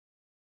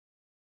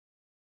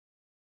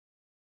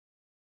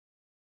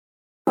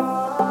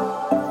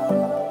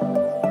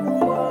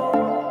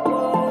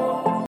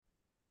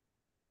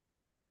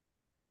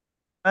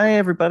Hi,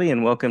 everybody,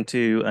 and welcome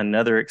to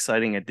another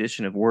exciting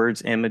edition of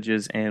Words,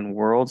 Images, and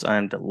Worlds.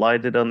 I'm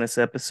delighted on this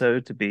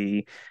episode to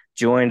be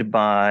joined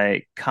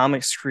by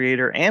comics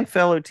creator and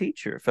fellow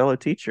teacher,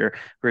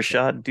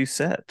 Rashad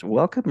Doucet.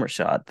 Welcome,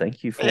 Rashad.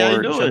 Thank you Hey, how you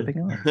for doing? jumping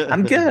on.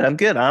 I'm good. I'm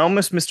good. I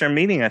almost missed our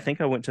meeting. I think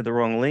I went to the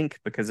wrong link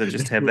because I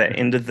just have that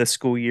end of the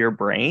school year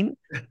brain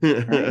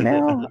right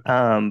now.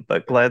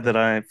 But glad that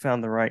I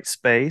found the right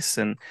space.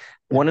 And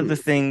one of the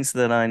things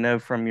that I know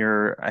from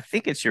I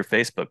think it's your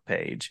Facebook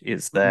page,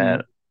 is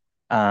that Mhm.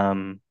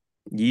 um,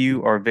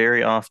 you are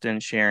very often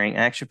sharing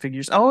action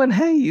figures. Oh, and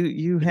hey,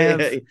 you have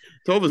Hey,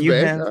 Tova's you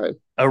back. have All right.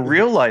 a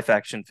real life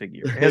action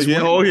figure as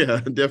Yeah, oh well. yeah,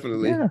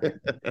 definitely. Yeah,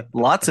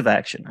 lots of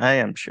action, I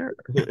am sure.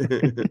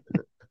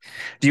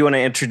 Do you want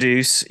to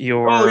introduce Oh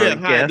your yeah,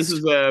 hi. This guest?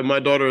 is my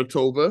daughter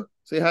Tova.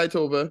 Say hi,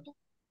 Tova.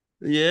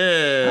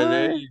 Yeah,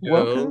 there Hi, you go.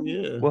 welcome,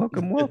 Yeah.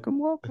 welcome, welcome,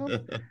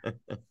 welcome.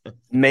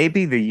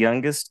 Maybe the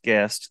youngest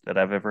guest that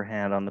I've ever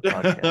had on the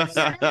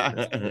podcast.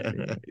 This will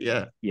be.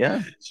 Yeah.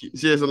 Yeah,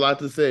 She has a lot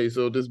to say,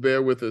 so just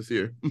bear with us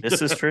here.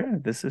 this is true.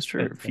 This is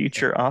true.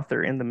 Future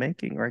author in the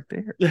making, right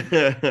there.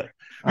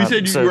 You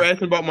said you were So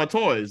asking about my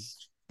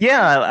toys.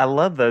 yeah, I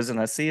love those, and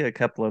I see a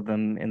couple of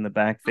them in the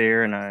back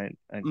there, and I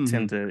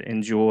tend Hmm. to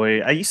enjoy.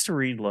 I used to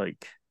read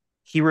like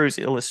Heroes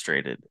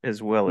Illustrated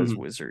as well as Hmm.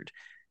 Wizard,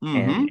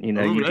 and Hmm. I you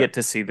remember that. get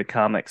to see the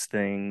comics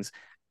things,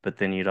 but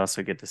then you'd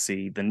also get to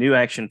see the new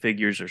action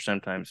figures, or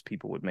sometimes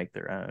people would make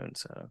their own.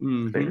 So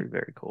Hmm. very,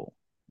 very cool.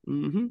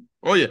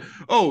 Oh yeah.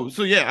 Oh,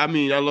 so yeah, I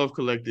mean, I love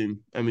collecting.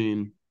 I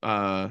mean,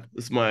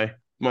 it's my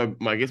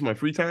I guess my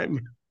free time.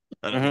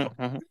 I don't Hmm,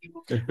 know.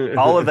 hmm.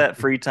 All of that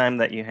free time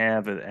that you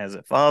have as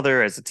a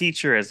father, as a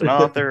teacher, as an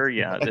author,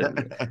 yeah,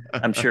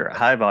 I'm sure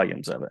high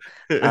volumes of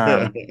it.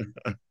 Um,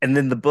 And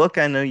then the book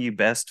I know you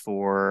best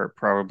for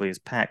probably is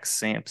Pax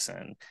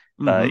Sampson,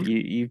 but Hmm.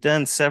 you've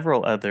done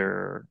several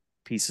other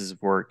pieces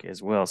of work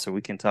as well. So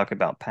we can talk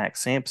about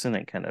Pax Sampson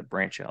and kind of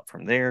branch out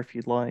from there if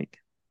you'd like.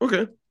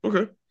 Okay.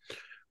 Okay.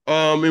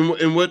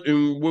 And what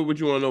would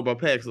you want to know about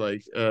PAX?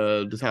 Like,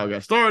 just how it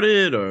got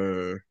started,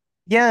 or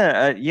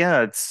Yeah,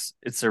 it's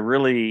a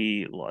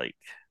really like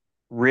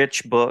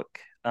rich book,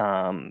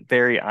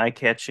 very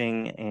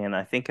eye-catching, and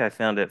I think I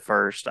found it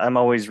first. I'm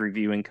always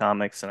reviewing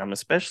comics, and I'm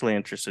especially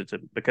interested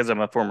because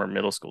I'm a former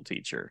middle school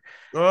teacher.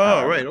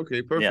 oh, right, Um,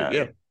 okay, perfect, yeah,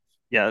 yeah,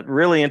 yeah,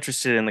 really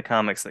interested in the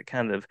comics that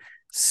kind of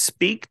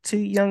speak to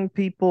young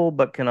people,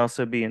 but can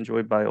also be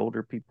enjoyed by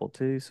older people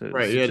too.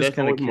 right, So yeah, just that's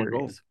kind of always my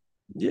goal. curious.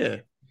 Yeah.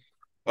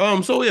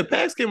 So yeah,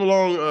 PAX came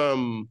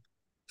along.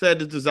 Had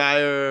the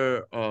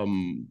desire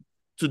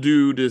to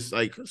do this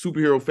like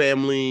superhero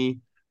family,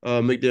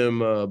 make them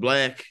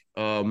black,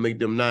 make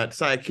them not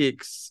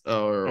sidekicks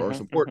or Hmm,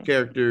 support hmm.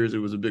 characters. It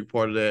was a big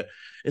part of that,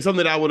 and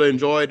something that I would have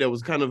enjoyed. That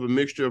was kind of a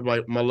mixture of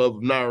like my love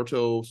of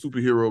Naruto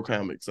superhero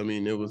comics. I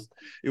mean, it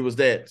was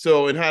that.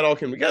 So, and how it all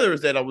came together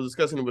is that I was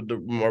discussing it with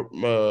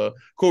the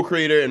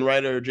co-creator and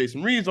writer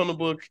Jason Reeves on the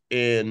book,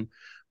 and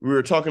we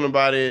were talking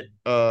about it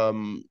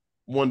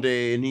one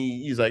day, and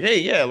he's like, hey,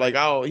 yeah, like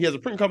he has a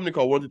print company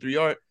called 123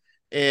 Art,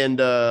 and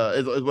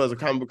as well as a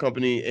comic book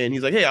company, and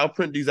he's like, hey, I'll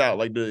print these out.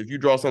 Like if you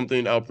draw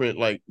something, I'll print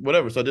like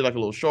whatever. So I did like a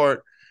little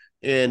short,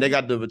 and they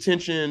got the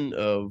attention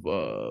of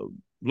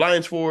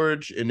Lions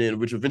Forge, and then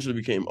which eventually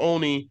became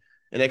Oni,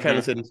 and that kind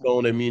of Hmm. set in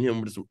stone that me and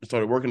him just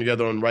started working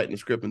together on writing the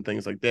script and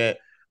things like that.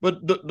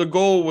 But the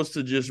goal was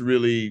to just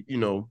really,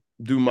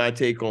 do my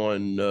take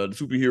on the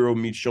superhero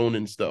meets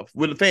shonen stuff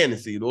with the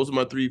fantasy. Those are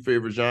my three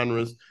favorite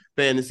genres: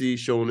 fantasy,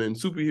 shonen,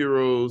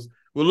 superheroes,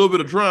 with a little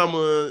bit of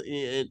drama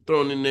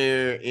thrown in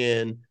there.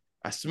 And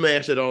I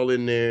smashed it all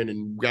in there, and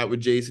then got with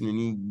Jason,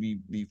 and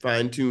we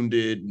fine tuned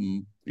it,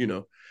 and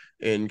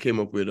and came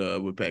up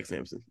with Pax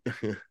Sampson.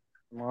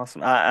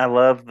 Awesome. I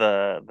love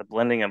the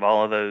blending of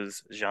all of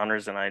those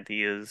genres and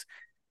ideas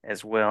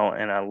as well.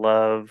 And I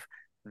love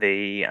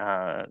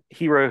the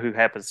hero who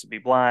happens to be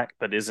black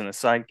but isn't a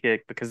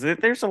sidekick, because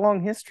there's a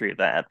long history of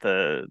that.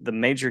 The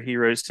major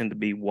heroes tend to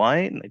be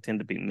white and they tend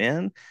to be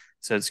men.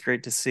 So it's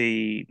great to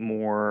see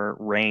more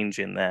range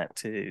in that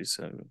too.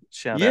 So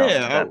shout out to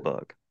Yeah, that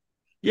book.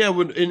 yeah,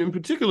 and in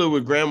particular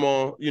with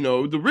Grandma,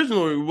 the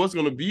original it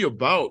wasn't going to be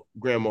about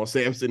Grandma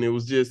Sampson. It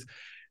was just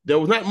there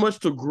was not much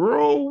to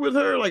grow with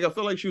her. Like I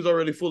felt like she was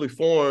already fully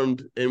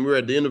formed, and we are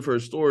at the end of her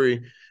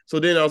story. So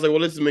then I was like,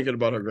 well, let's just make it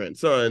about her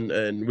grandson,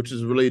 and which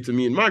is related to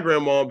me and my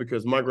grandma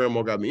because my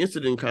grandma got me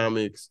interested in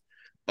comics.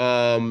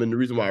 And the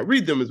reason why I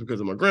read them is because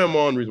of my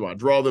grandma, and the reason why I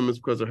draw them is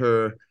because of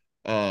her.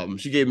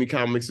 She gave me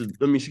comics.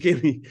 I mean, she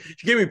gave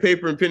me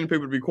paper and pen and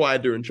paper to be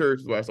quiet during church.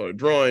 That's why I started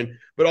drawing.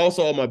 But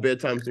also, all my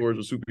bedtime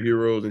stories were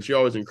superheroes, and she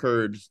always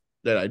encouraged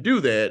that I do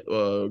that.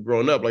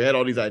 Growing up, like I had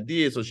all these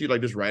ideas, so she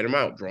like just write them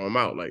out, draw them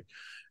out, like.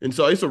 And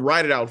so I used to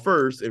write it out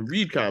first and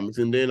read comics,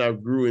 and then I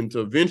grew into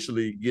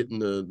eventually getting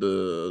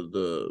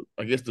the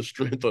I guess the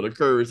strength or the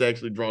courage to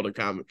actually draw the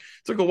comic.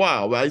 It took a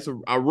while, but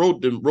I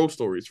wrote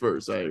stories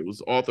first. I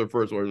was author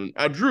first, or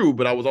I drew,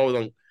 but I was always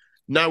on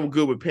not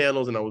good with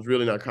panels, and I was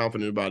really not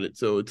confident about it.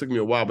 So it took me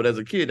a while. But as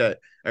a kid, I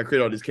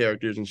created all these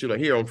characters, and she like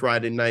here on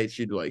Friday night,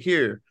 she'd be like,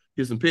 here's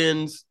some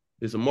pens,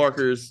 here's some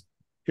markers,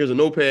 here's a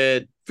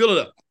notepad, fill it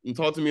up and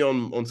talk to me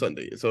on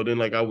Sunday. So then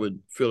like I would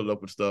fill it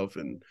up with stuff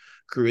and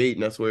create,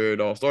 and that's where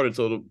it all started.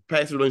 So the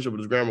past relationship with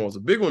his grandma was a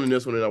big one in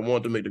this one, and I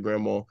wanted to make the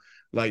grandma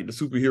like the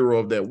superhero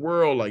of that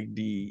world, like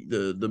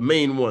the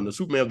main one, the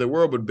Superman of that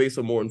world, but based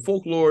on more in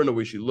folklore and the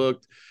way she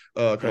looked,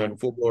 kind of like a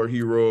folklore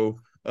hero.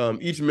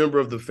 Each member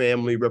of the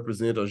family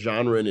represent a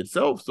genre in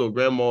itself. So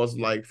grandma's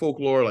like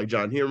folklore, like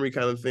John Henry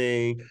kind of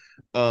thing.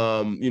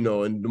 And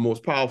the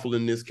most powerful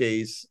in this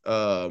case,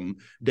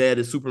 dad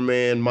is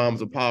Superman,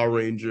 mom's a Power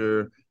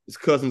Ranger, his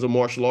cousin's a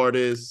martial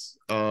artist,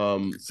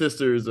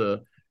 sister's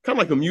a kind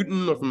of like a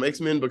mutant or from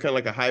X-Men, but kind of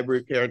like a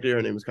hybrid character.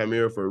 Her name is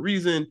Chimera for a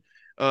reason.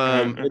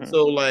 And Mm-hmm.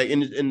 so like,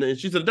 and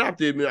she's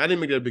adopted. I mean, I didn't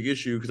make that a big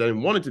issue because I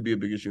didn't want it to be a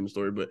big issue in the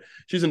story, but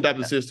she's an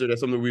adopted sister.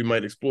 That's something we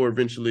might explore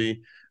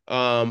eventually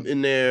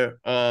in there,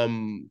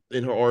 in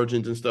her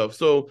origins and stuff.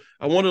 So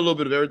I wanted a little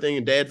bit of everything.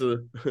 And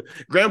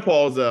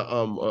grandpa's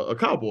a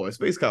cowboy, a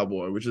space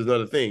cowboy, which is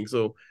another thing.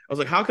 So I was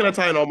like, how can I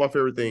tie in all my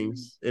favorite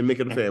things and make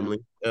it a Mm-hmm. family?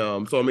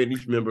 So I made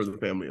each member of the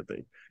family a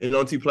thing. And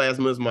Auntie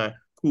Plasma is my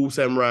cool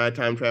samurai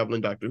time traveling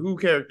Doctor Who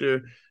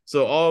character.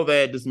 So all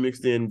that just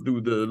mixed in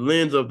through the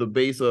lens of the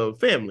base of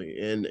family,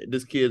 and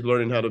this kid's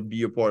learning how to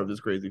be a part of this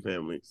crazy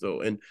family.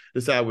 So and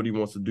decide what he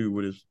wants to do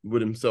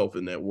with himself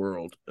in that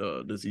world.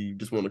 Does he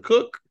just want to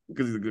cook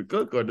because he's a good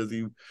cook, or does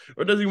he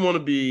want to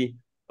be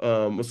a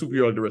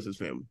superhero like the rest of his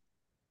family?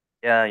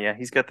 Yeah, yeah.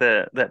 He's got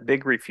that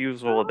big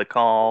refusal of the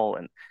call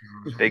and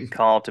big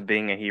call to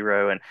being a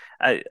hero. And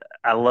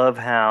I love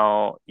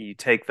how you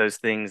take those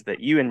things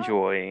that you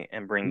enjoy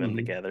and bring them Mm-hmm.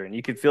 together. And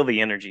you can feel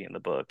the energy in the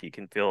book. You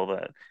can feel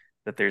that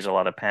there's a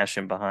lot of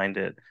passion behind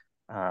it.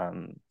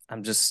 I'm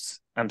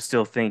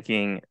still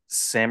thinking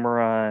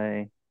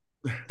samurai,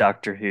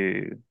 Doctor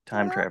Who,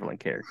 time traveling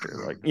character.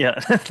 Like, yeah,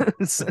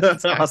 it's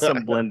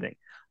awesome blending.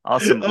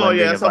 Awesome Oh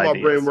yeah, blending that's of how my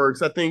brain ideas.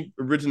 works. I think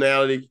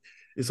originality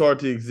is hard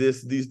to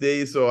exist these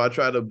days, so I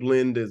try to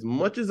blend as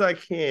much as I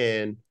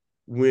can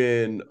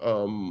when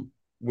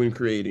when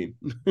creating.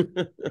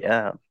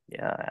 Yeah,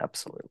 yeah,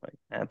 absolutely.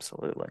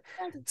 Absolutely.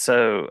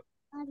 So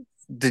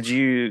did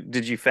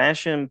you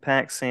fashion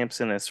Pax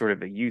Sampson as sort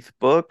of a youth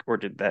book, or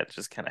did that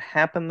just kind of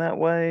happen that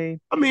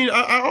way? I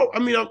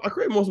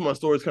create most of my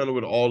stories kind of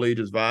with an all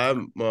ages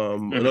vibe.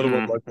 Another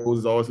one of Hmm. my goals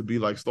is always to be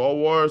like Star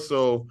Wars.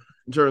 So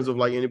in terms of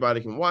like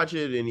anybody can watch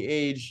it, any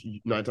age,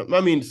 nine times.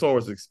 I mean, Star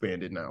Wars is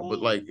expanded now, but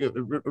like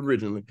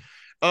originally.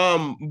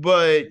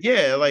 But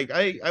yeah, like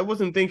I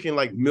wasn't thinking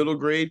like middle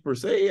grade per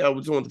se. I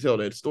just wanted to tell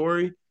that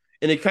story,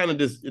 and it kind of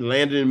just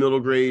landed in middle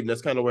grade, and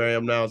that's kind of where I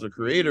am now as a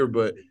creator.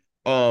 But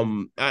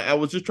I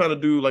was just trying to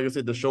do, like I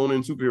said, the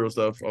shonen superhero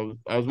stuff.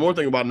 I was more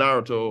thinking about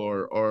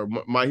Naruto or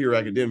My Hero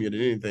Academia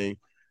than anything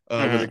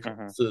when Hmm. it Hmm.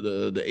 comes to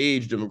the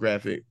age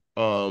demographic.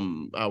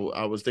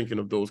 I was thinking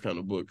of those kind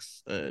of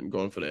books and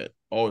going for that.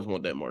 Always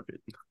want that market.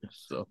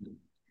 So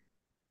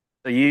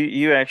So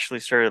you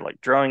actually started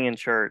like drawing in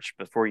church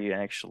before you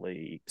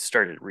actually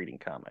started reading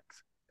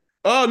comics.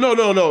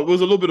 no. It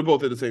was a little bit of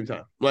both at the same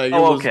time. Like it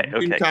Oh, was okay,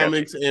 reading okay, got you.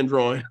 comics and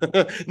drawing.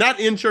 Not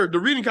in church. The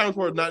reading comics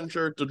part, not in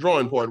church. The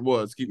drawing part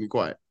was keep me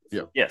quiet.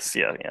 Yeah. Yes,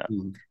 yeah, yeah.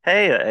 Mhm.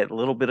 Hey, a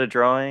little bit of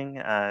drawing.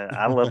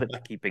 I love it to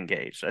keep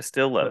engaged. I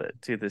still love it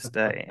to this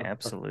day.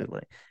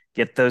 Absolutely.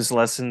 Get those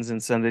lessons in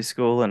Sunday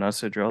school and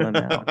also draw them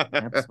out.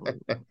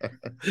 Absolutely.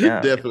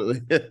 Yeah.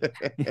 Definitely.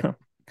 Yeah.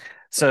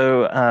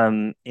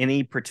 So,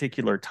 any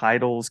particular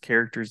titles,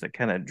 characters that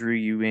kind of drew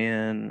you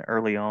in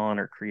early on,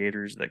 or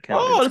creators that kind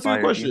of Oh, that's a good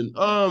inspired you?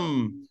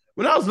 question.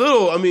 When I was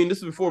little, I mean, this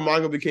is before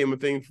manga became a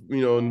thing,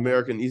 in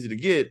America and easy to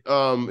get.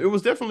 It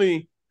was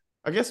definitely,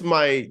 I guess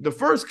the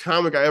first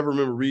comic I ever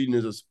remember reading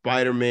is a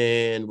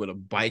Spider-Man with a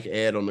bike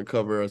ad on the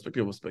cover. I think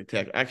it was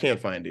spectacular. I can't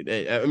find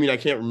it. I mean, I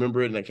can't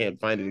remember it, and I can't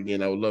find it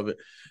again. I would love it.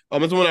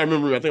 That's the one I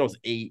remember. I think I was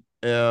 8.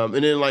 And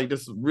then like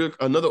this real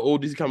another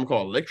old DC comic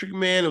called Electric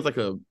Man. It was like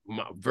a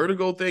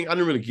Vertigo thing. I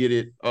didn't really get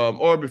it.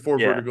 Or before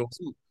Yeah. Vertigo,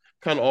 some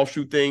kind of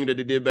offshoot thing that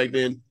they did back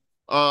then.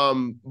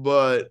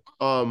 But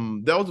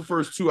that was the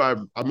first two I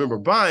remember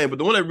buying. But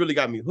the one that really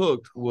got me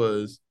hooked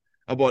was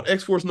I bought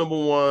X Force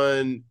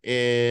 #1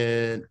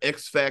 and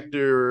X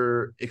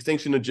Factor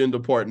Extinction Agenda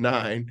Part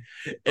 9.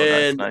 Oh,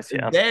 nice, And nice.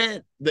 Yeah.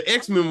 that the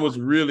X-Men was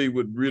really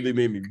what really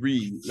made me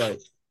read. Like,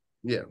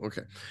 yeah,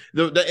 okay.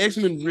 The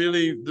X-Men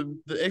really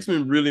the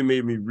X-Men really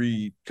made me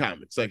read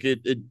comics. Like it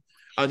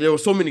there were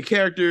so many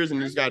characters,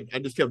 and I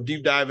just kept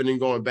deep diving and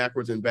going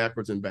backwards and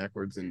backwards and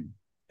backwards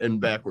and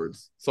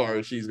backwards.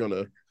 Sorry, she's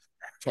gonna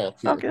talk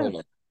All here. good.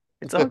 Hold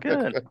It's all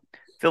good.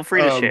 Feel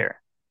free to on.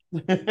 share.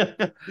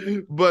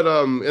 But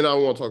and I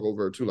won't talk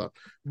over her too loud.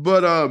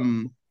 But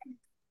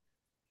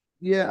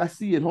yeah, I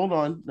see it. Hold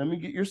on. Let me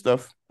get your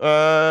stuff.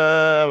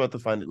 I'm about to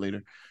find it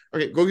later.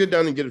 Okay, go get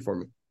down and get it for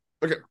me.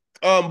 Okay.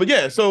 But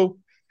yeah, so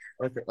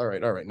okay, all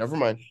right, never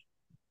mind.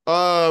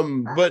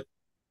 But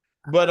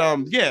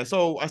yeah,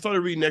 so I started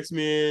reading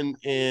X-Men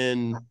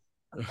and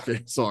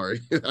okay,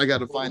 sorry. I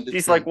gotta find this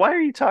She's like, thing. "Why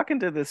are you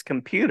talking to this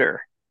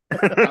computer?"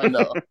 I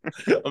know.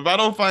 If I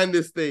don't find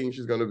this thing,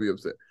 she's gonna be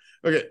upset.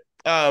 Okay.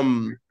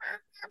 Is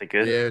it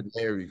good?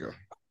 There we go.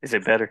 Is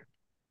it better?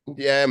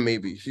 Yeah,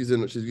 maybe she's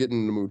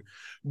getting in the mood.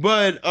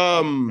 But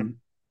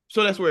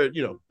so that's where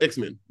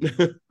X-Men.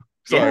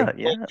 Sorry.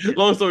 Yeah, yeah.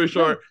 Long story No.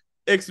 short,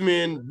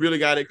 X-Men really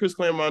got it. Chris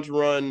Claremont's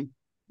run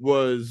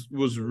was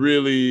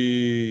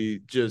really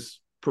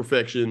just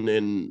perfection,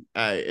 and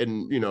all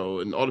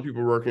the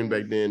people working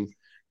back then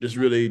just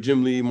really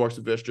Jim Lee, Mark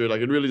Sylvester, like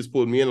it really just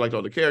pulled me in, like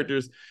all the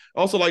characters.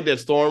 Also, like that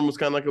Storm was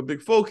kind of like a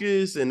big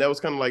focus, and that was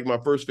kind of like my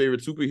first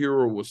favorite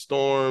superhero was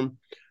Storm.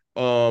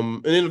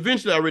 And then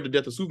eventually I read The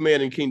Death of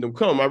Superman and Kingdom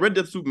Come. I read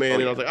Death of Oh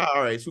Superman and I was yeah. like,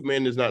 all right,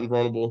 Superman is not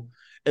invulnerable.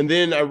 And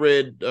then I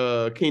read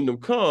Kingdom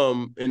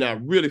Come and I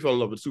really fell in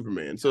love with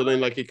Superman. So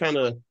then like it kind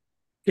of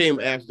came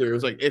after. It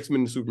was like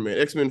X-Men and Superman.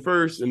 X-Men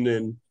first, and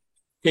then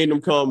Kingdom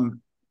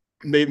Come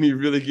made me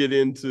really get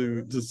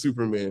into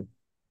Superman.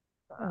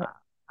 Uh,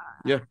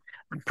 Yeah.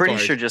 I'm pretty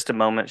Sorry. sure just a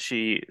moment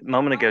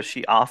ago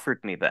she offered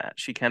me that.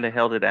 She kind of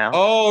held it out.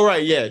 Oh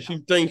right, yeah. She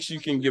thinks she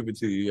can give it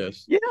to you.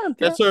 Yes, Yeah, yeah,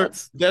 that's her.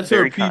 that's That's her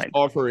very peace kind.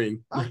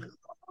 offering.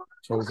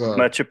 So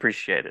Much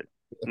appreciated.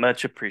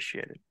 Much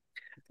appreciated.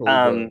 so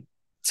Um,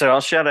 so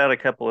I'll shout out a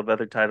couple of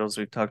other titles.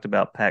 We've talked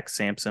about Pax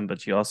Samson,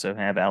 but you also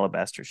have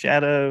Alabaster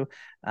Shadow.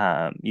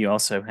 You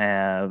also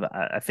have,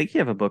 I think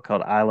you have a book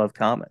called I Love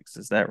Comics.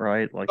 Is that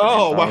right? Like an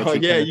Oh wow,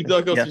 anthology yeah, kind of you thing.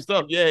 dug up Yeah. some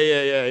stuff. Yeah,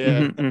 yeah,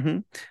 yeah, Hmm.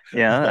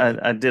 Yeah,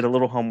 I did a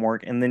little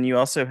homework. And then you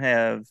also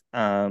have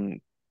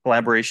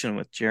collaboration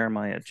with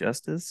Jeremiah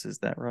Justice. Is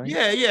that right?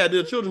 yeah, yeah.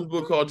 The children's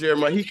book called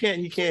Jeremiah. He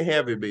can't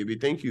have it, baby.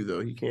 Thank you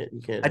though. He can't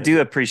I have do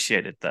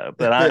appreciate it though,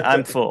 but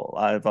I'm it. full.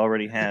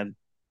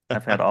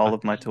 I've had all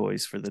of my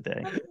toys for the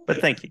day. But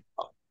thank you.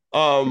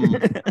 um,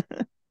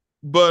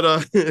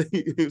 but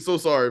so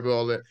sorry for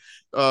all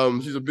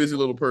that. She's a busy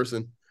little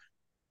person.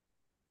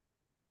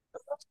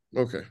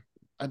 Okay,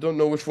 I don't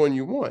know which one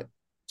you want.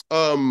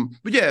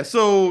 But yeah,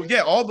 so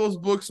yeah, all those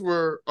books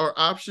are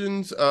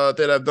options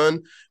that I've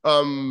done.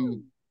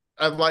 Um,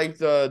 I've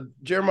liked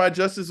Jeremiah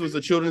Justice was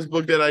a children's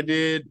book that I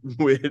did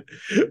with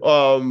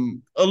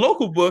a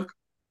local book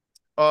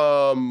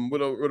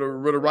with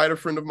a writer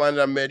friend of mine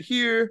that I met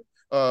here,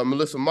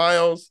 Melissa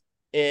Miles,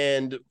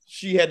 and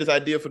she had this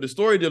idea for the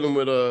story dealing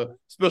with a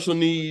special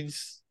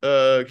needs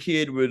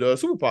kid with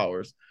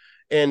superpowers,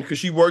 and because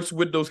she works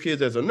with those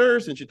kids as a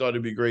nurse, and she thought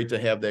it'd be great to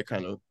have that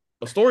kind of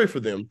a story for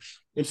them,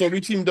 and so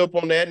we teamed up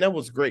on that, and that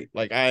was great.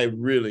 Like I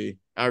really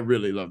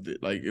loved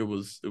it. Like it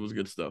was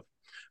good stuff.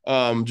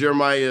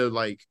 Jeremiah,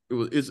 like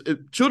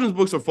children's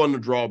books are fun to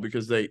draw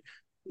because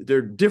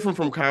they're different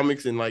from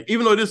comics, and like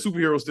even though it is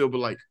superhero still, but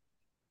like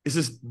it's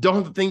just don't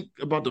have to think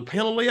about the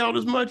panel layout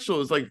as much.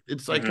 So it's like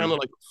kind Hmm. of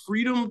like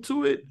freedom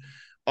to it.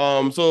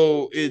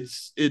 So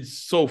it's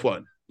so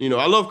fun. I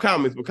love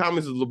comics, but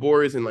comics is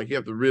laborious and like you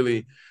have to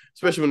really,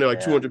 especially when they're like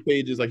Yeah. 200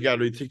 pages, like you got to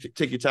really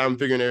take your time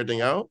figuring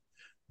everything out.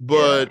 Yeah.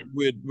 But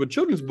with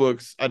children's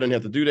books, I don't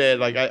have to do that.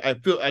 Like I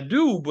feel I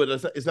do, but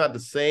it's not the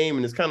same,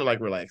 and it's kind of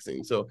like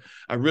relaxing. So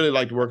I really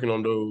liked working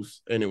on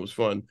those, and it was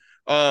fun.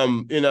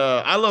 And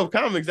I love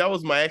comics. That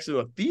was my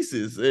actual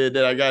thesis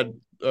that I got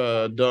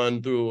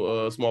done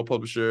through a small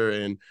publisher,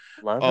 and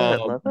Love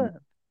it. um, Love it.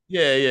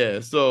 yeah.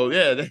 So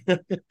yeah,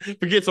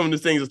 forget some of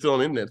these things are still on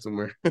the internet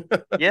somewhere.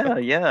 Yeah,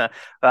 yeah.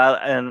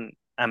 And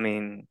I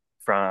mean,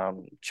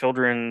 from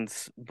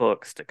children's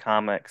books to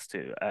comics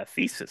to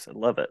thesis, I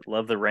love it.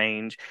 Love the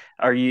range.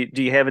 Do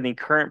you have any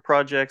current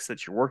projects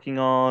that you're working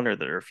on or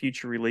that are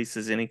future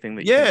releases? Anything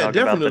that you can Yeah, talk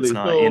about that's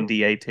definitely. not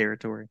NDA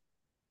territory?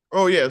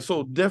 Oh yeah,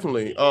 so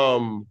definitely.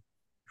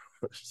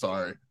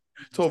 Sorry,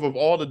 12 of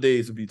all the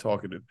days to be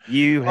talkative.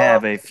 You Uh,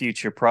 have a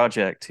future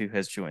project who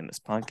has joined this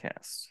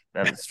podcast.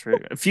 That is true.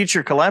 A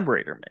future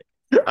collaborator,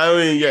 maybe. I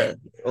mean, yeah.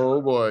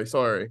 Oh boy,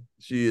 sorry.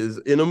 She is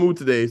in a mood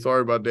today.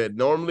 Sorry about that.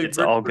 Normally, It's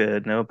all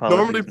good. No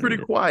normally apologies pretty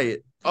needed.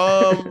 quiet.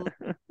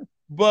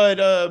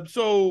 But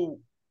so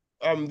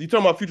you talking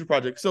about future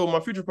projects. So my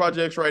future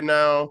projects right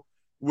now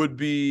would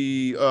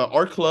be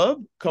Art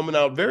Club coming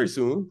out very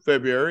soon,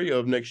 February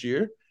of next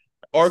year.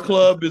 Art Awesome.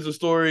 Club is a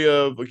story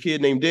of a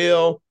kid named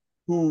Dale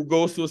who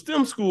goes to a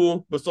STEM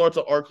school but starts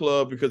an art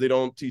club because they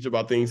don't teach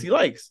about things he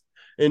likes.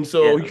 And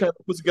so he Yeah. kind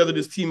of puts together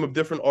this team of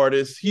different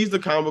artists. He's the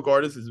comic book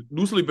artist, it's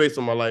loosely based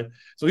on my life.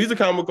 So he's a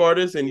comic book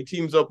artist, and he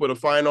teams up with a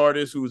fine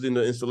artist who's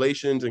into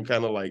installations and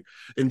kind of like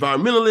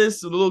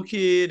environmentalist, a little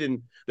kid,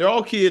 and they're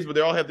all kids, but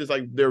they all have this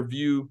like their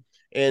view,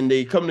 and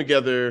they come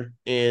together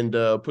and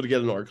put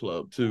together an art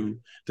club to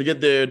get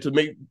there to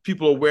make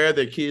people aware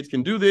that kids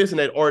can do this and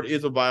that art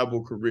is a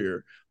viable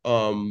career.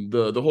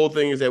 The whole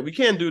thing is that we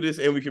can do this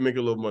and we can make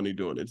a little money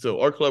doing it. So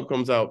our club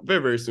comes out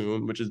very very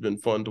soon, which has been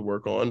fun to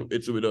work on.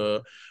 It's with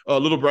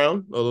Little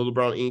Brown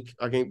Ink,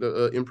 I think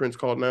the imprint's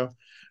called now.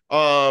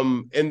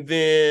 And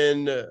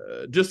then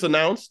just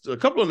announced a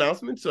couple of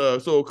announcements.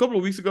 So a couple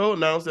of weeks ago,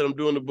 announced that I'm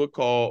doing a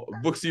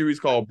book series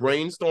called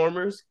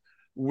Brainstormers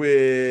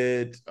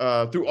with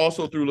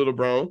through Little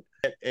Brown,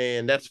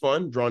 and that's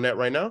fun. Drawing that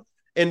right now,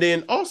 and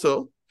then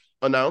also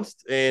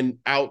announced and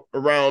out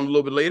around a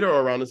little bit later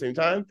or around the same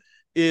time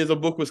is a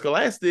book with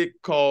Scholastic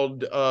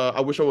called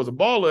 "I Wish I Was a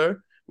Baller"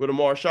 with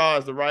Amar Shah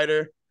as the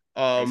writer.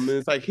 Nice. And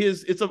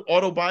it's an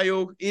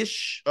autobio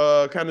ish,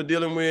 kind of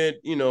dealing with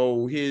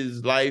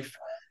his life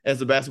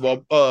as a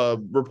basketball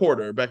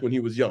reporter back when he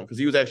was young, because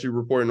he was actually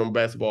reporting on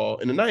basketball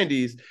in the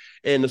 90s,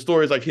 and the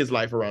stories like his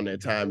life around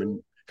that time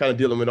and kind of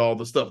dealing with all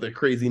the stuff, that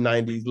crazy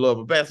 90s love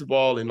of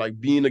basketball and like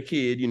being a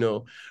kid,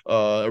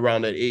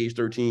 around that age,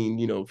 13,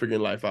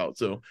 figuring life out.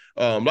 So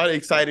a lot of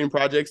exciting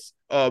projects.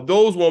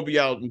 Those won't be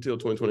out until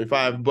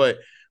 2025, but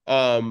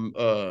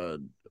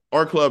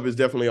our club is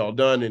definitely all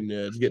done, and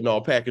it's getting all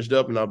packaged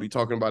up, and I'll be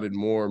talking about it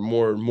more and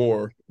more and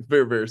more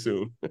very, very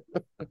soon.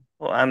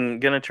 Well, I'm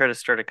gonna try to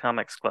start a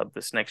comics club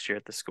this next year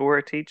at the school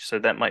I teach, so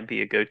that might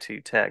be a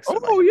go-to text. I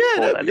might Oh have to yeah,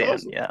 pull that'd that be in.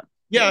 awesome. Yeah.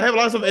 Yeah, I have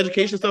lots of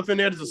education stuff in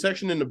there. There's a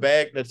section in the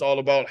back that's all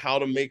about how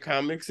to make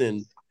comics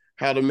and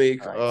how to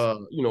make Nice.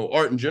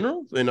 art in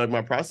general and like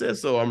my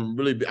process. So I'm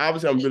really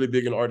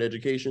big in art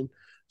education.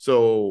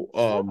 So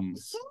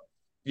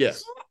yeah.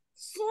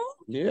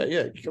 Yeah,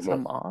 yeah. Come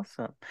on. Awesome,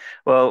 awesome.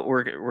 Well,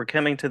 we're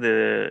coming to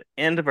the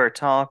end of our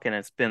talk, and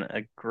it's been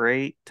a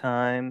great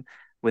time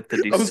with the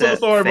I'm so Doucet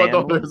sorry my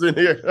family. daughter's in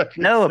here.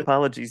 No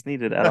apologies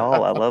needed at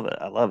all. I love it.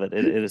 I love it.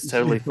 It is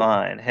totally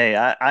fine. Hey,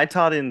 I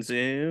taught in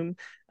Zoom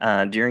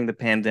during the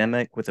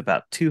pandemic with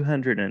about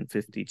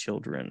 250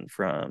 children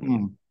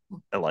from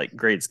like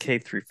grades K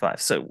through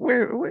 5.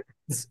 So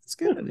it's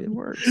good. It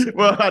works. It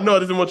Well, works. I know I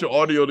didn't want your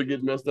audio to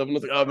get messed up. And I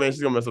was like, oh man,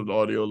 she's gonna mess up the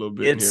audio a little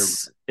bit in here.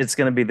 It's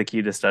going to be the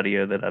cutest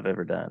audio that I've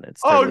ever done.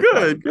 It's Oh, totally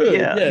fine. good, good.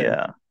 Yeah,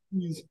 Yeah.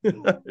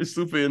 yeah. It's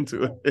super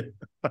into it.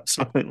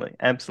 Absolutely.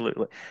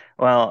 Absolutely.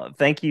 Well,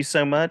 thank you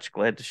so much.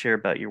 Glad to share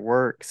about your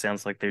work.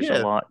 Sounds like there's a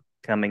Yeah. lot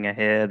coming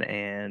ahead,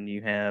 and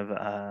you have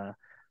uh,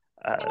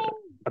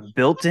 a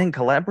built-in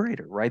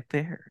collaborator right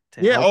there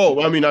to Yeah. help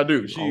Oh, I you mean, I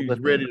do. do all the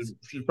She's ready. things.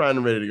 She's primed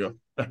and ready to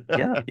Yeah,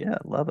 go. yeah,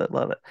 love it,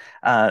 love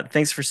it.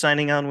 Thanks for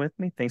signing on with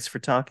me. Thanks for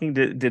talking.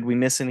 Did we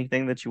miss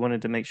anything that you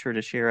wanted to make sure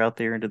to share out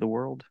there into the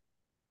world?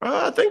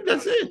 I think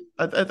that's it.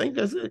 I think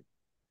that's it.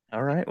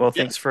 All right. Well,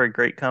 Yeah. thanks for a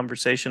great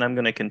conversation. I'm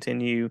going to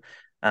continue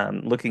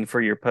looking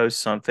for your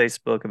posts on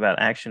Facebook about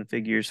action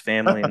figures,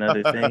 family, and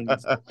other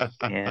things.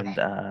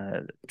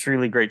 And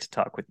truly great to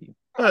talk with you.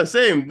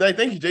 Same.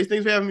 Thank you, Jason.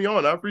 Thanks for having me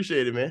on. I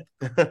appreciate it, man.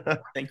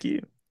 Thank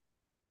you.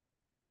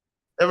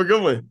 Have a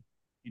good one.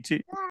 You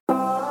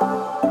too.